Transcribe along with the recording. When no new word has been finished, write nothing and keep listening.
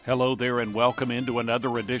Hello there and welcome into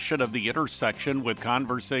another edition of The Intersection with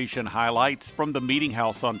conversation highlights from the Meeting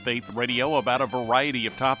House on Faith Radio about a variety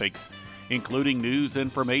of topics, including news,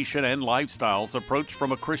 information, and lifestyles approached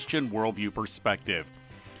from a Christian worldview perspective.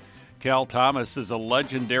 Cal Thomas is a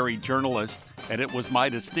legendary journalist, and it was my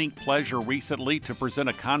distinct pleasure recently to present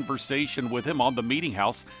a conversation with him on the Meeting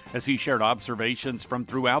House as he shared observations from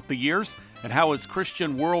throughout the years and how his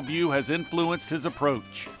Christian worldview has influenced his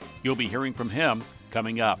approach. You'll be hearing from him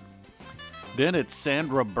coming up. Then it's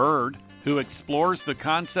Sandra Byrd, who explores the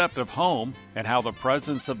concept of home and how the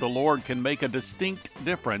presence of the Lord can make a distinct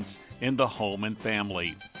difference in the home and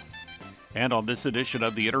family. And on this edition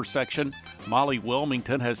of The Intersection, Molly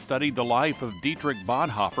Wilmington has studied the life of Dietrich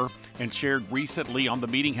Bonhoeffer and shared recently on the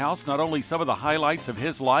Meeting House not only some of the highlights of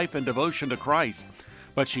his life and devotion to Christ,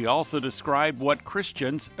 but she also described what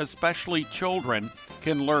Christians, especially children,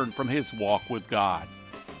 can learn from his walk with God.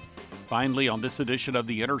 Finally, on this edition of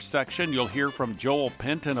The Intersection, you'll hear from Joel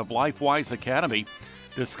Penton of LifeWise Academy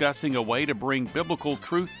discussing a way to bring biblical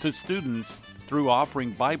truth to students through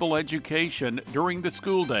offering Bible education during the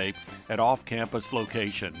school day at off-campus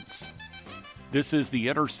locations. This is The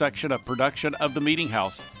Intersection, a production of the Meeting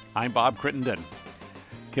House. I'm Bob Crittenden.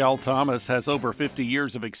 Cal Thomas has over 50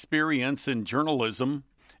 years of experience in journalism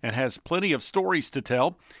and has plenty of stories to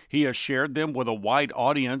tell. He has shared them with a wide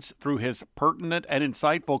audience through his pertinent and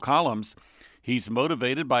insightful columns. He's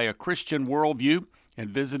motivated by a Christian worldview and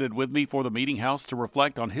visited with me for the Meeting House to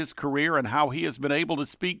reflect on his career and how he has been able to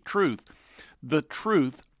speak truth, the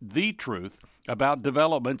truth about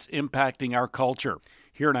developments impacting our culture.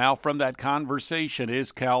 Here now from that conversation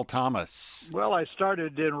is Cal Thomas. Well, I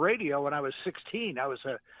started in radio when I was 16. I was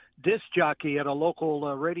a disc jockey at a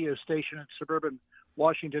local radio station in suburban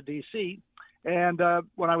Washington, D.C. And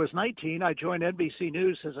when I was 19, I joined NBC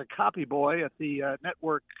News as a copy boy at the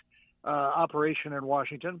network operation in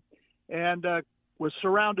Washington and was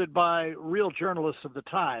surrounded by real journalists of the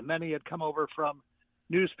time. Many had come over from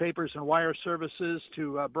newspapers and wire services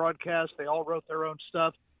to broadcast. They all wrote their own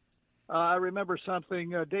stuff. I remember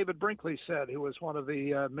something David Brinkley said, who was one of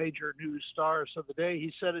the major news stars of the day.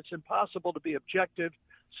 He said, "It's impossible to be objective,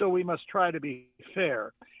 so we must try to be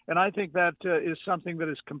fair." And I think that is something that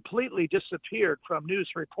has completely disappeared from news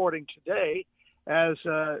reporting today, as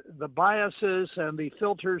the biases and the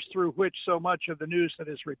filters through which so much of the news that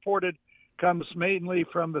is reported comes mainly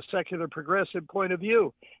from the secular progressive point of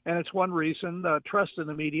view. And it's one reason trust in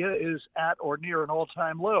the media is at or near an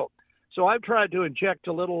all-time low. So I've tried to inject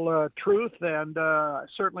a little truth, and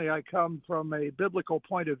certainly I come from a biblical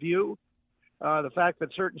point of view. The fact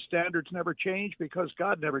that certain standards never change because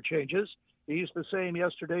God never changes. He's the same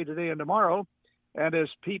yesterday, today, and tomorrow. And as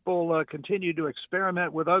people continue to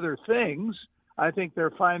experiment with other things, I think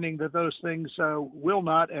they're finding that those things will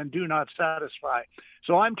not and do not satisfy.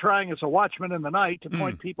 So I'm trying as a watchman in the night to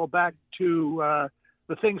point people back to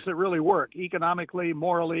the things that really work, economically,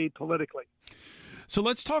 morally, politically. So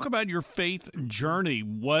let's talk about your faith journey.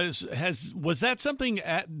 Was that something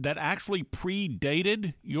that actually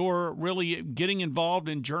predated your really getting involved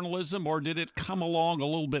in journalism, or did it come along a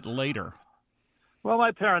little bit later? Well,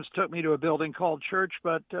 my parents took me to a building called church,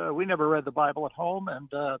 but we never read the Bible at home,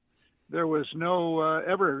 and there was no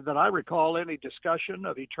ever that I recall any discussion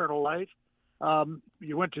of eternal life.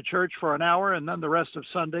 You went to church for an hour, and then the rest of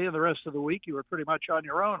Sunday and the rest of the week you were pretty much on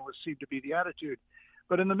your own, which seemed to be the attitude.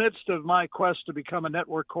 But in the midst of my quest to become a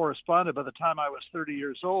network correspondent, by the time I was 30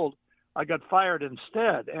 years old, I got fired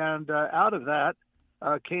instead. And out of that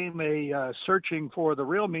came a searching for the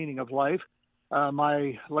real meaning of life.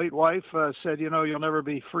 My late wife said, you'll never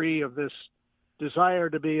be free of this desire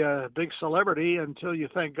to be a big celebrity until you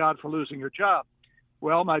thank God for losing your job.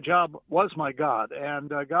 Well, my job was my God, and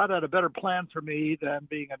God had a better plan for me than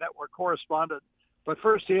being a network correspondent. But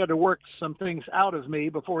first he had to work some things out of me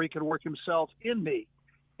before he could work himself in me.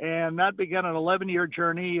 And that began an 11-year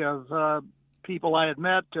journey of people I had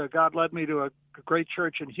met. God led me to a great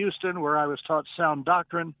church in Houston where I was taught sound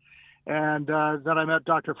doctrine. And then I met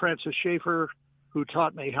Dr. Francis Schaeffer, who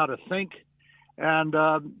taught me how to think. And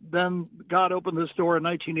then God opened this door in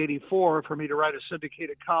 1984 for me to write a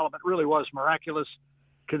syndicated column. It really was miraculous,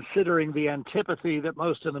 considering the antipathy that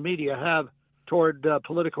most in the media have toward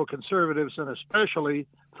political conservatives and especially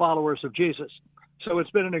followers of Jesus. So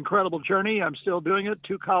it's been an incredible journey. I'm still doing it,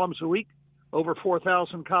 2 columns a week, over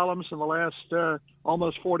 4,000 columns in the last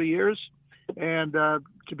almost 40 years. And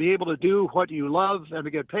to be able to do what you love and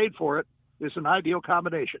to get paid for it is an ideal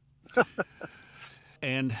combination.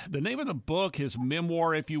 and the name of the book, his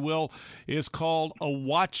memoir, if you will, is called A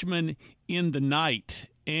Watchman in the Night.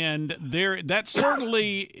 And that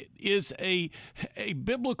certainly is a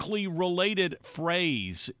biblically related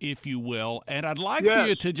phrase, if you will. And I'd like for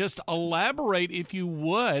you to just elaborate, if you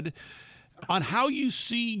would, on how you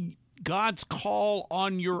see God's call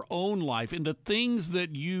on your own life and the things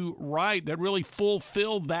that you write that really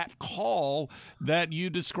fulfill that call that you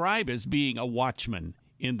describe as being a watchman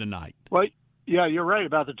in the night. Well, yeah, you're right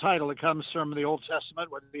about the title. It comes from the Old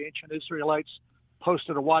Testament, where the ancient Israelites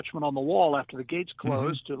posted a watchman on the wall after the gates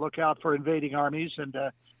closed to look out for invading armies and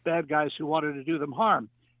bad guys who wanted to do them harm.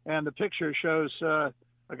 And the picture shows a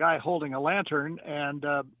guy holding a lantern and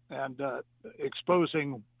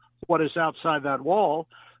exposing what is outside that wall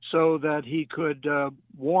so that he could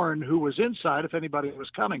warn who was inside if anybody was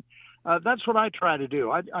coming. That's what I try to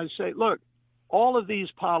do. I say, look, all of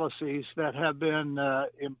these policies that have been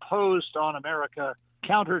imposed on America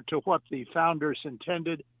counter to what the founders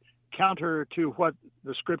intended, counter to what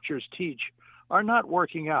the scriptures teach, are not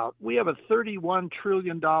working out. We have a $31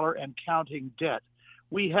 trillion and counting debt.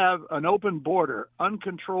 We have an open border,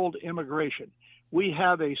 uncontrolled immigration. We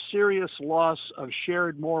have a serious loss of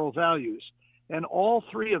shared moral values. And all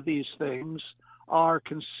three of these things are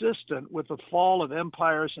consistent with the fall of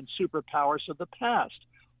empires and superpowers of the past.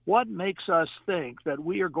 What makes us think that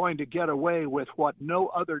we are going to get away with what no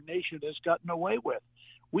other nation has gotten away with?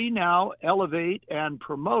 We now elevate and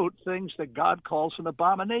promote things that God calls an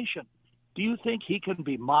abomination. Do you think he can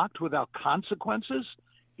be mocked without consequences?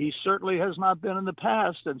 He certainly has not been in the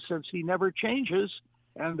past, and since he never changes,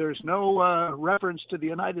 and there's no reference to the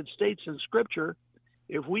United States in Scripture,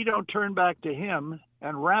 if we don't turn back to him,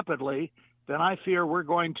 and rapidly, then I fear we're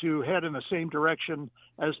going to head in the same direction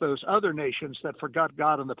as those other nations that forgot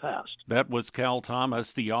God in the past. That was Cal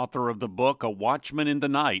Thomas, the author of the book, A Watchman in the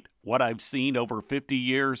Night, What I've Seen Over 50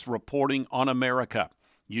 Years Reporting on America.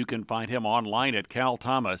 You can find him online at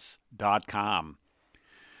calthomas.com.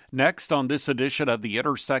 Next on this edition of the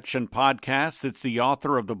Intersection Podcast, it's the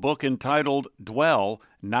author of the book entitled Dwell,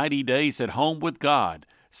 90 Days at Home with God.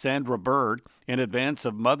 Sandra Byrd, in advance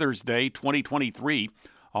of Mother's Day 2023,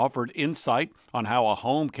 offered insight on how a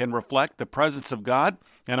home can reflect the presence of God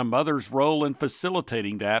and a mother's role in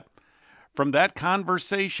facilitating that. From that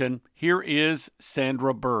conversation, here is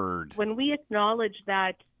Sandra Byrd. When we acknowledge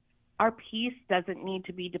that our peace doesn't need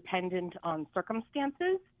to be dependent on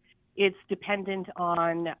circumstances, it's dependent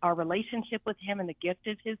on our relationship with him and the gift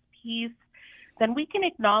of his peace, then we can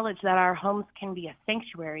acknowledge that our homes can be a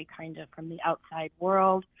sanctuary kind of from the outside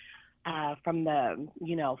world, from the,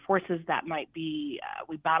 forces that might be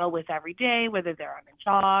we battle with every day, whether they're on a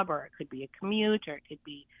job or it could be a commute or it could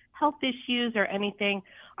be health issues or anything.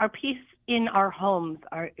 Our peace in our homes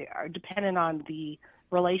are dependent on the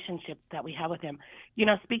relationship that we have with him.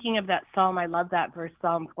 Speaking of that psalm, I love that verse,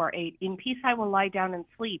 Psalm 4:8. In peace I will lie down and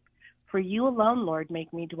sleep. For you alone, Lord,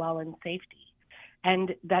 make me dwell in safety.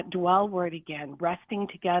 And that dwell word again, resting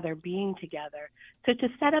together, being together. So to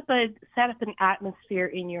set up an atmosphere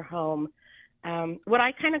in your home, what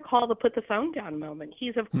I kind of call the put the phone down moment.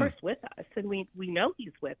 He's of course with us, and we know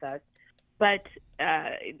he's with us. But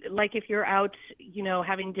like if you're out,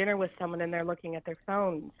 having dinner with someone and they're looking at their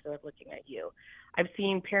phone instead of looking at you. I've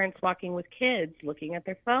seen parents walking with kids looking at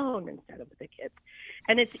their phone instead of the kids.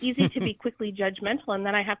 And it's easy to be quickly judgmental. And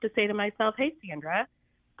then I have to say to myself, hey, Sandra,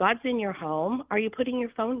 God's in your home. Are you putting your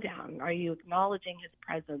phone down? Are you acknowledging his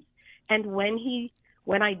presence? And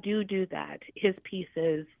when I do that, his peace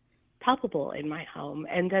is palpable in my home.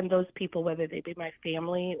 And then those people, whether they be my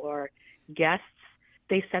family or guests,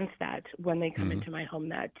 they sense that when they come into my home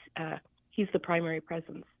that he's the primary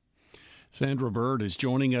presence. Sandra Byrd is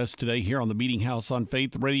joining us today here on the Meeting House on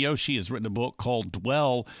Faith Radio. She has written a book called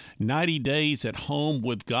Dwell, 90 Days at Home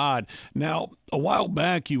with God. Now, a while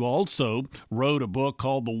back, you also wrote a book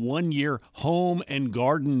called The 1-Year Home and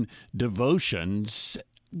Garden Devotions.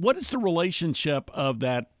 What is the relationship of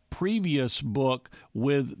that previous book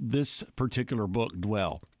with this particular book,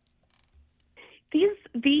 Dwell?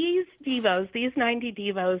 These devos, these 90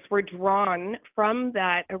 devos, were drawn from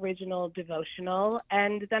that original devotional,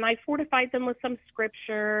 and then I fortified them with some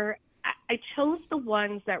scripture. I chose the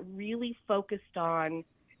ones that really focused on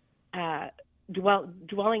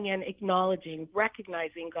dwelling in, acknowledging,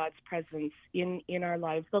 recognizing God's presence in our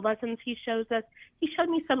lives. The lessons he shows us. He showed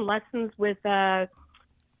me some lessons with,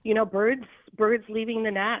 birds leaving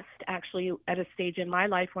the nest, actually, at a stage in my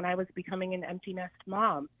life when I was becoming an empty nest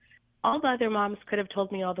mom. All the other moms could have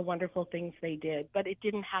told me all the wonderful things they did, but it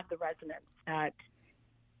didn't have the resonance that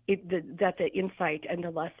that the insight and the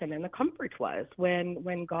lesson and the comfort was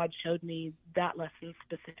when God showed me that lesson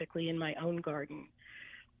specifically in my own garden.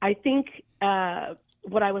 I think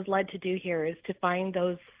what I was led to do here is to find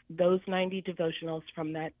those 90 devotionals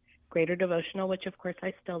from that greater devotional, which of course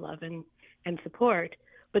I still love and support,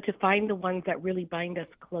 but to find the ones that really bind us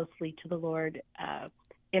closely to the Lord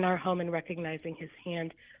in our home and recognizing his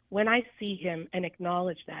hand. When I see him and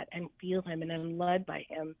acknowledge that and feel him and am led by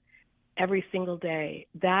him every single day,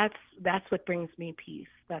 that's what brings me peace.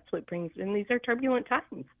 That's what brings, and these are turbulent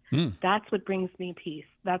times. That's what brings me peace.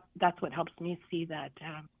 That's what helps me see that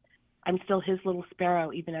I'm still his little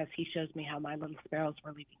sparrow, even as he shows me how my little sparrows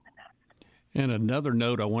were leaving the nest. And another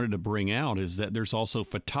note I wanted to bring out is that there's also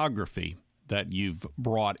photography that you've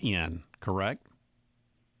brought in, correct?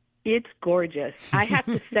 It's gorgeous. I have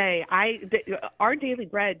to say, our Daily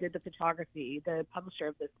Bread did the photography, the publisher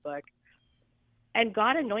of this book, and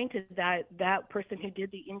God anointed that person who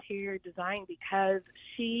did the interior design because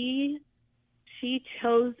she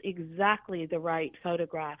chose exactly the right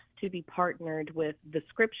photographs to be partnered with the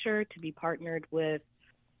scripture, to be partnered with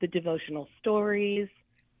the devotional stories.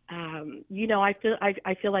 I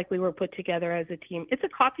feel like we were put together as a team. It's a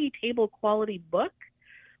coffee table quality book,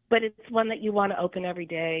 but it's one that you want to open every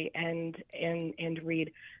day and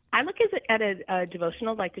read. I look at a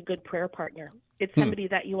devotional like a good prayer partner. It's somebody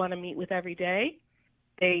that you want to meet with every day.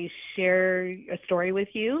 They share a story with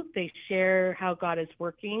you. They share how God is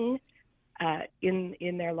working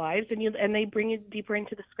in their lives, and they bring you deeper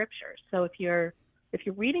into the scriptures. So if you're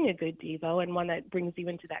reading a good devo and one that brings you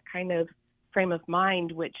into that kind of frame of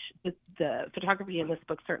mind, which the photography in this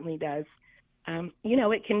book certainly does,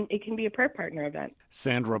 it can be a prayer partner event.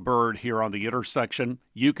 Sandra Byrd here on The Intersection.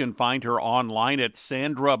 You can find her online at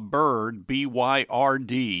sandrabyrd,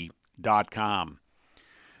 BYRD.com.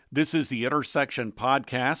 This is The Intersection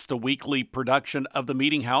Podcast, a weekly production of the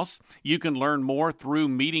Meeting House. You can learn more through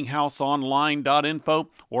meetinghouseonline.info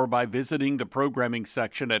or by visiting the programming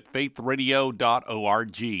section at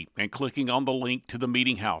faithradio.org and clicking on the link to the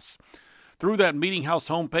Meeting House. Through that Meeting House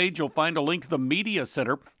homepage, you'll find a link to the Media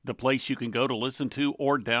Center, the place you can go to listen to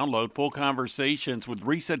or download full conversations with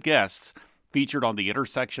recent guests featured on the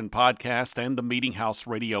Intersection Podcast and the Meeting House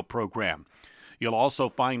radio program. You'll also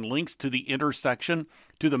find links to the Intersection,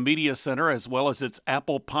 to the Media Center, as well as its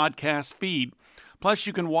Apple Podcast feed. Plus,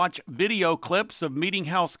 you can watch video clips of Meeting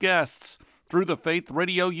House guests through the Faith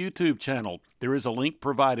Radio YouTube channel. There is a link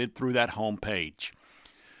provided through that homepage.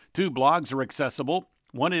 2 blogs are accessible.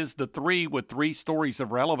 One is The Three, with 3 stories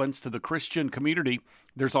of relevance to the Christian community.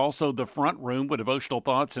 There's also The Front Room, with devotional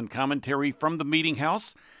thoughts and commentary from the Meeting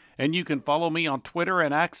House. And you can follow me on Twitter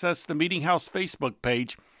and access the Meeting House Facebook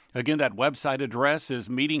page. Again, that website address is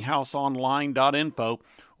meetinghouseonline.info,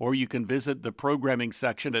 or you can visit the programming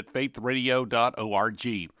section at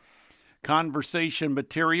faithradio.org. Conversation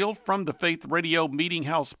material from the Faith Radio Meeting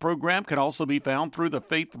House program can also be found through the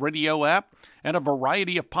Faith Radio app and a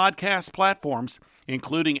variety of podcast platforms,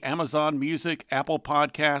 including Amazon Music, Apple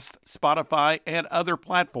Podcasts, Spotify, and other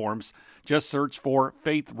platforms. Just search for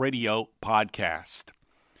Faith Radio Podcast.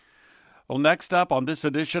 Well, next up on this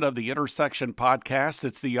edition of the Intersection Podcast,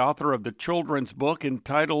 it's the author of the children's book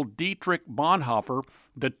entitled Dietrich Bonhoeffer,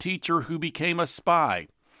 The Teacher Who Became a Spy.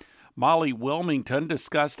 Molly Wilmington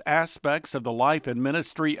discussed aspects of the life and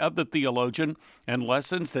ministry of the theologian and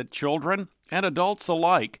lessons that children and adults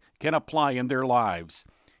alike can apply in their lives.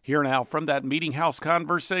 Here now from that Meeting House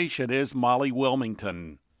conversation is Molly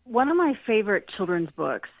Wilmington. One of my favorite children's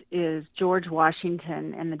books is George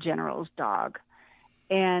Washington and the General's Dog.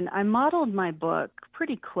 And I modeled my book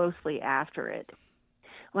pretty closely after it.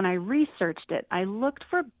 When I researched it, I looked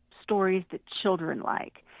for stories that children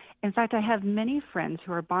like. In fact, I have many friends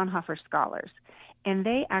who are Bonhoeffer scholars, and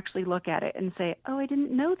they actually look at it and say, oh, I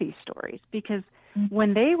didn't know these stories, because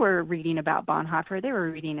when they were reading about Bonhoeffer, they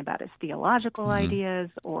were reading about his theological ideas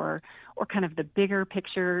or kind of the bigger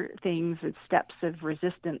picture things, the steps of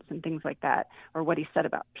resistance and things like that, or what he said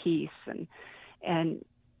about peace. And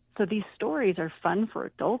so these stories are fun for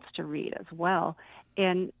adults to read as well.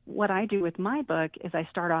 And what I do with my book is I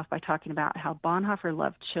start off by talking about how Bonhoeffer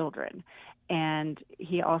loved children. And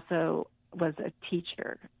he also was a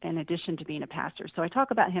teacher in addition to being a pastor. So I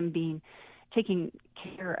talk about him taking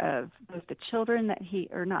care of both the children that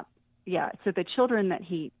the children that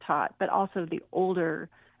he taught, but also the older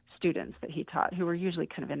students that he taught, who were usually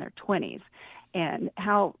kind of in their 20s, and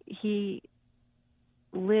how he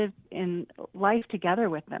lived in life together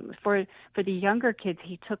with them. For the younger kids,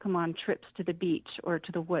 he took them on trips to the beach or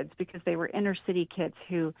to the woods because they were inner city kids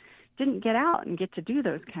who didn't get out and get to do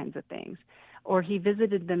those kinds of things. or he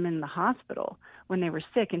visited them in the hospital when they were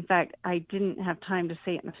sick. In fact, I didn't have time to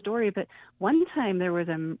say it in the story, but one time there was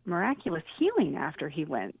a miraculous healing after he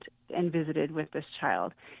went and visited with this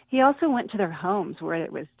child. He also went to their homes where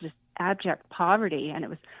it was just abject poverty, and it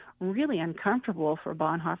was really uncomfortable for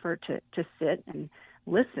Bonhoeffer to sit and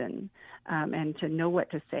listen and to know what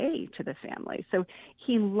to say to the family. So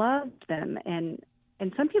he loved them, and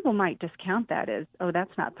some people might discount that as, oh,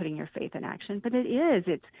 that's not putting your faith in action, but it is.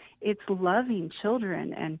 It's loving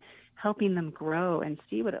children and helping them grow and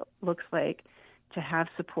see what it looks like to have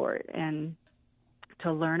support and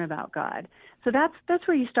to learn about God. So that's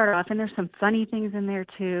where you start off, and there's some funny things in there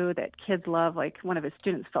too that kids love. Like one of his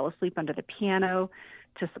students fell asleep under the piano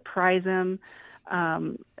to surprise him.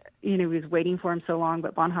 He was waiting for him so long,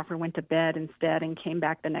 but Bonhoeffer went to bed instead and came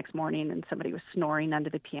back the next morning, and somebody was snoring under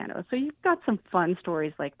the piano. So you've got some fun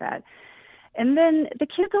stories like that. And then the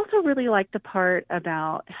kids also really like the part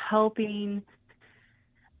about helping,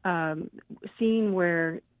 seeing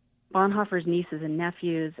where Bonhoeffer's nieces and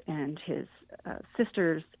nephews and his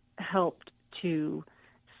sisters helped to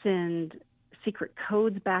send secret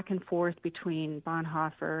codes back and forth between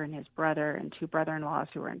Bonhoeffer and his brother and two brother-in-laws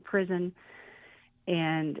who were in prison.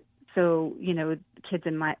 And so, kids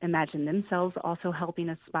imagine themselves also helping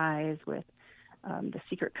as spies with the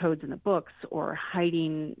secret codes in the books, or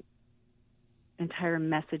hiding entire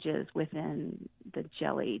messages within the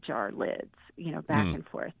jelly jar lids, back and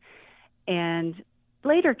forth. And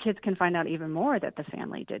later, kids can find out even more that the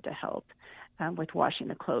family did to help with washing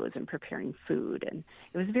the clothes and preparing food. And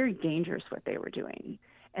it was very dangerous what they were doing.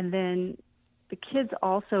 And then the kids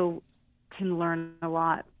also can learn a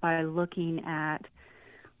lot by looking at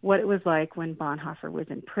what it was like when Bonhoeffer was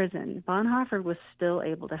in prison. Bonhoeffer was still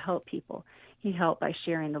able to help people. He helped by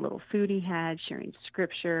sharing the little food he had, sharing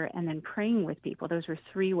scripture, and then praying with people. Those were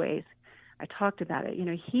three ways I talked about it.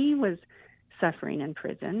 He was suffering in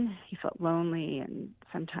prison. He felt lonely and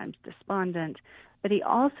sometimes despondent, but he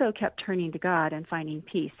also kept turning to God and finding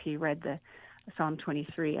peace. He read the Psalm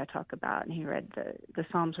 23 I talk about, and he read the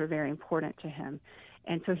Psalms were very important to him.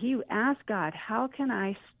 And so he asked God, how can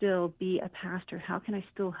I still be a pastor? How can I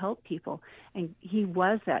still help people? And he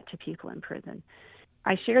was that to people in prison.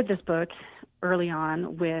 I shared this book early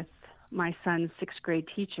on with my son's sixth grade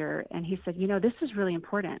teacher, and he said, this is really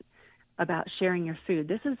important about sharing your food.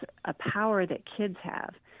 This is a power that kids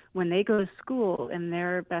have. When they go to school and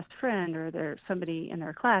their best friend or somebody in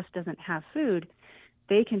their class doesn't have food,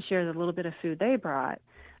 they can share the little bit of food they brought.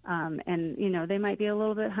 And they might be a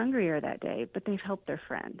little bit hungrier that day, but they've helped their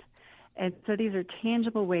friend. And so these are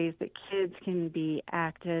tangible ways that kids can be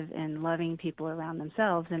active in loving people around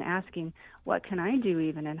themselves and asking, what can I do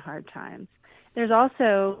even in hard times? There's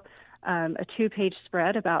also a 2-page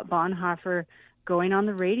spread about Bonhoeffer going on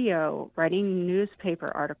the radio, writing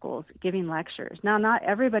newspaper articles, giving lectures. Now, not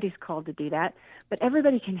everybody's called to do that, but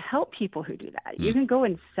everybody can help people who do that. You can go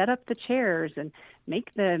and set up the chairs and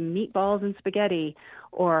make the meatballs and spaghetti,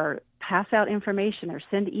 or pass out information, or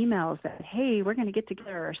send emails that, hey, we're going to get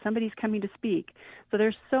together, or somebody's coming to speak. So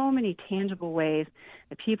there's so many tangible ways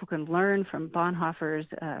that people can learn from Bonhoeffer's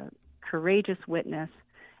courageous witness,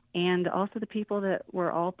 and also the people that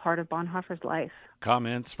were all part of Bonhoeffer's life.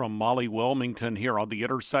 Comments from Molly Wilmington here on The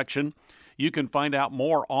Intersection. You can find out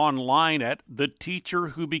more online at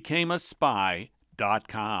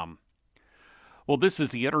theteacherwhobecameaspy.com. Well, this is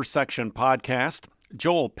The Intersection podcast.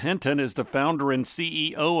 Joel Penton is the founder and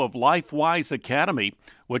CEO of LifeWise Academy,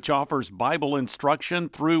 which offers Bible instruction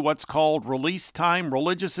through what's called Release Time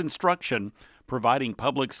Religious Instruction, providing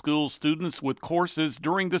public school students with courses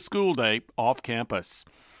during the school day off campus.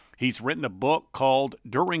 He's written a book called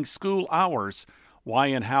During School Hours, Why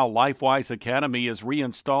and How LifeWise Academy is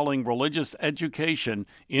Reinstalling Religious Education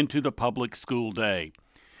into the Public School Day.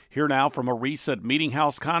 Here now from a recent Meeting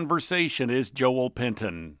House conversation is Joel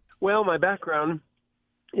Penton. Well, my background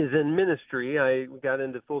is in ministry. I got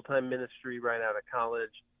into full-time ministry right out of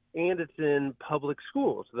college, and it's in public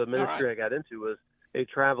schools. The ministry I got into was a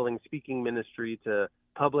traveling speaking ministry to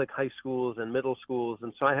public high schools and middle schools,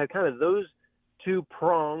 and so I had kind of those two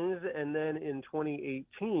prongs. And then in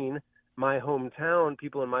 2018,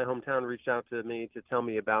 people in my hometown reached out to me to tell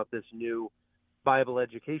me about this new Bible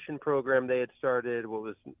education program they had started, what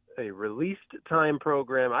was a released time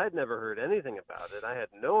program. I had never heard anything about it. I had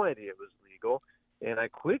no idea it was legal. And I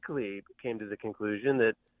quickly came to the conclusion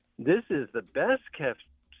that this is the best kept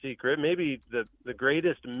secret, maybe the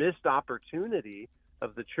greatest missed opportunity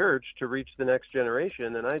of the church to reach the next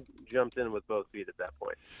generation. And I jumped in with both feet at that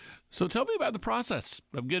point. So tell me about the process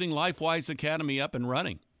of getting LifeWise Academy up and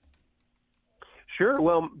running. Sure.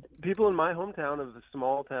 Well, people in my hometown of the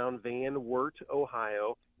small town, Van Wert,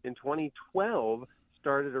 Ohio, in 2012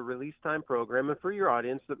 started a release time program. And for your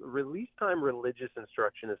audience, the release time religious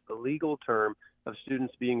instruction is the legal term of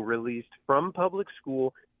students being released from public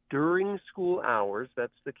school during school hours.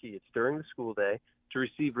 That's the key. It's during the school day to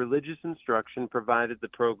receive religious instruction, provided the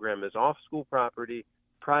program is off school property,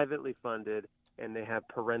 privately funded, and they have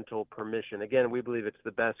parental permission. Again, we believe it's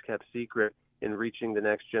the best kept secret in reaching the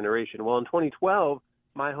next generation. Well, in 2012,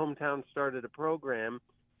 my hometown started a program.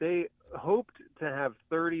 They hoped to have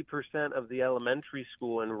 30% of the elementary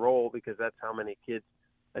school enroll because that's how many kids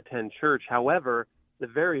attend church. However, the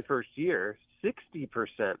very first year, 60%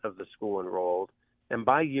 of the school enrolled. And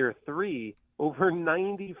by year 3, over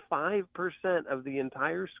 95% of the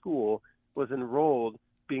entire school was enrolled,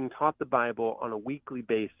 being taught the Bible on a weekly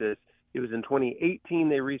basis. It was in 2018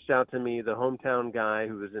 they reached out to me, the hometown guy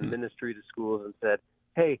who was in ministry to schools, and said,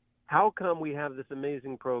 hey, how come we have this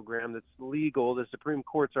amazing program that's legal? The Supreme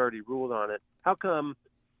Court's already ruled on it. How come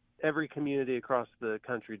every community across the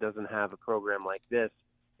country doesn't have a program like this?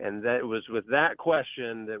 And that was with that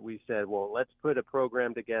question that we said, well, let's put a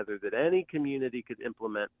program together that any community could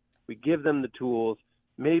implement. We give them the tools.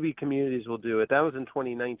 Maybe communities will do it. That was in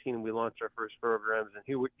 2019. We launched our first programs, and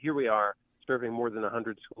here we are, serving more than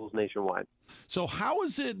 100 schools nationwide. So how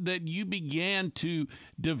is it that you began to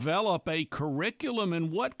develop a curriculum,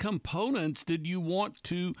 and what components did you want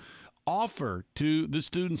to offer to the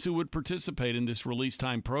students who would participate in this release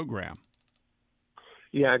time program?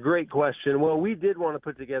 Yeah, great question. Well, we did want to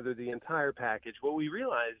put together the entire package. What we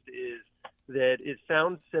realized is that it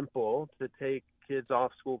sounds simple to take kids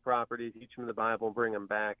off school property, teach them the Bible, and bring them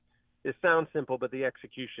back. It sounds simple, but the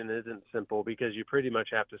execution isn't simple because you pretty much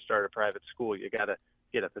have to start a private school. You got to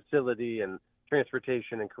get a facility and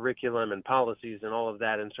transportation and curriculum and policies and all of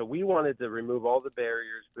that. And so we wanted to remove all the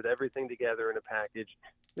barriers, put everything together in a package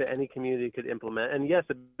that any community could implement. And yes,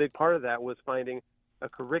 a big part of that was finding a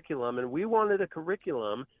curriculum. And we wanted a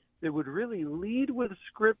curriculum that would really lead with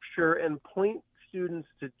Scripture and point students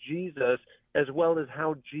to Jesus, as well as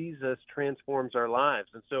how Jesus transforms our lives.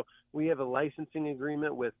 And so we have a licensing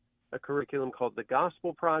agreement with a curriculum called the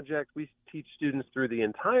Gospel Project. We teach students through the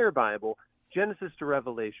entire Bible, Genesis to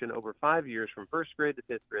Revelation, over 5 years, from first grade to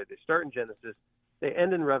fifth grade. They start in Genesis, they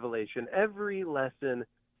end in Revelation. Every lesson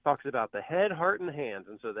talks about the head, heart, and hands.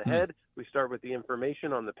 And so the head, we start with the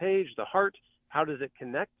information on the page. The heart, how does it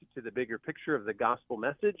connect to the bigger picture of the gospel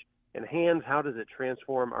message? And hands, how does it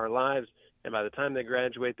transform our lives? And by the time they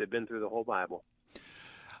graduate, they've been through the whole Bible.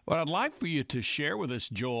 Well, I'd like for you to share with us,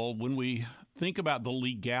 Joel, when we think about the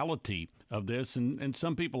legality of this, and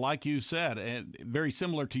some people, like you said, and very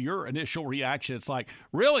similar to your initial reaction, it's like,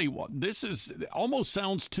 really, this is almost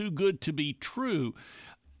sounds too good to be true.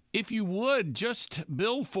 If you would just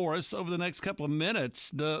build for us over the next couple of minutes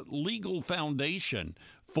the legal foundation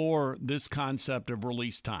for this concept of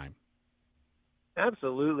release time.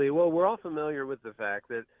 Absolutely. Well, we're all familiar with the fact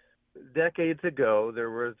that decades ago,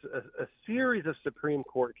 there was a series of Supreme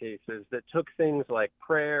Court cases that took things like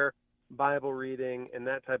prayer, Bible reading, and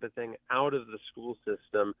that type of thing out of the school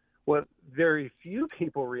system. What very few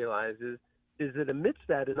people realize is that amidst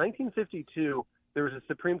that, in 1952, there was a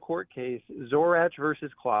Supreme Court case, Zorach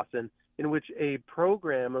versus Clausen, in which a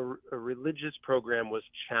program, a religious program, was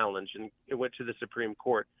challenged, and it went to the Supreme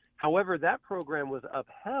Court. However, that program was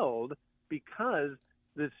upheld because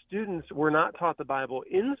the students were not taught the Bible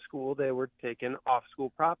in school. They were taken off school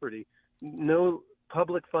property. No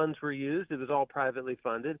public funds were used. It was all privately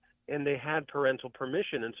funded, and they had parental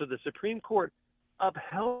permission. And so the Supreme Court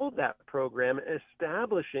upheld that program,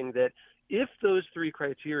 establishing that if those three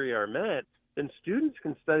criteria are met, then students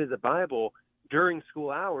can study the Bible during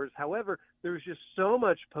school hours. However, there was just so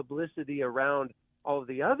much publicity around all of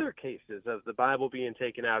the other cases of the Bible being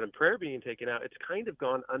taken out and prayer being taken out. It's kind of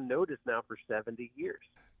gone unnoticed now for 70 years.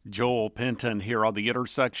 Joel Penton here on The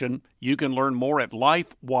Intersection. You can learn more at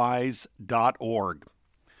lifewise.org.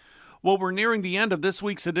 Well, we're nearing the end of this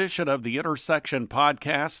week's edition of The Intersection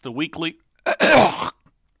Podcast, the weekly...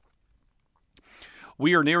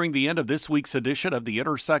 We are nearing the end of this week's edition of the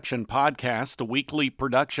Intersection Podcast, a weekly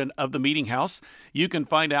production of the Meeting House. You can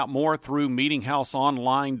find out more through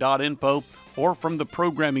meetinghouseonline.info or from the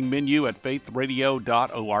programming menu at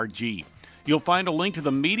faithradio.org. You'll find a link to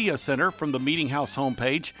the Media Center from the Meeting House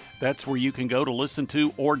homepage. That's where you can go to listen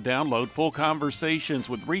to or download full conversations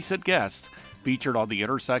with recent guests featured on the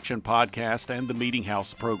Intersection Podcast and the Meeting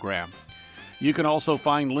House program. You can also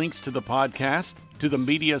find links to the podcast, to the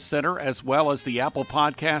Media Center, as well as the Apple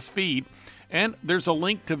Podcast feed. And there's a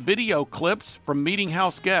link to video clips from Meeting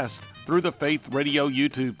House guests through the Faith Radio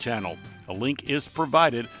YouTube channel. A link is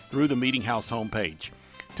provided through the Meeting House homepage.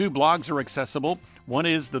 2 blogs are accessible. One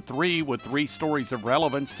is The Three, with 3 stories of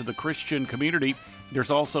relevance to the Christian community. There's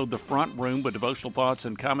also The Front Room, with devotional thoughts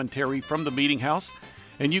and commentary from the Meeting House.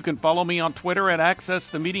 And you can follow me on Twitter and access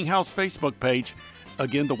the Meeting House Facebook page.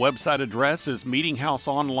 Again, the website address is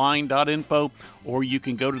meetinghouseonline.info, or you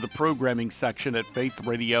can go to the programming section at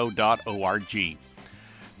faithradio.org.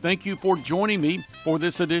 Thank you for joining me for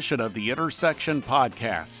this edition of the Intersection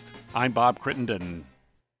Podcast. I'm Bob Crittenden.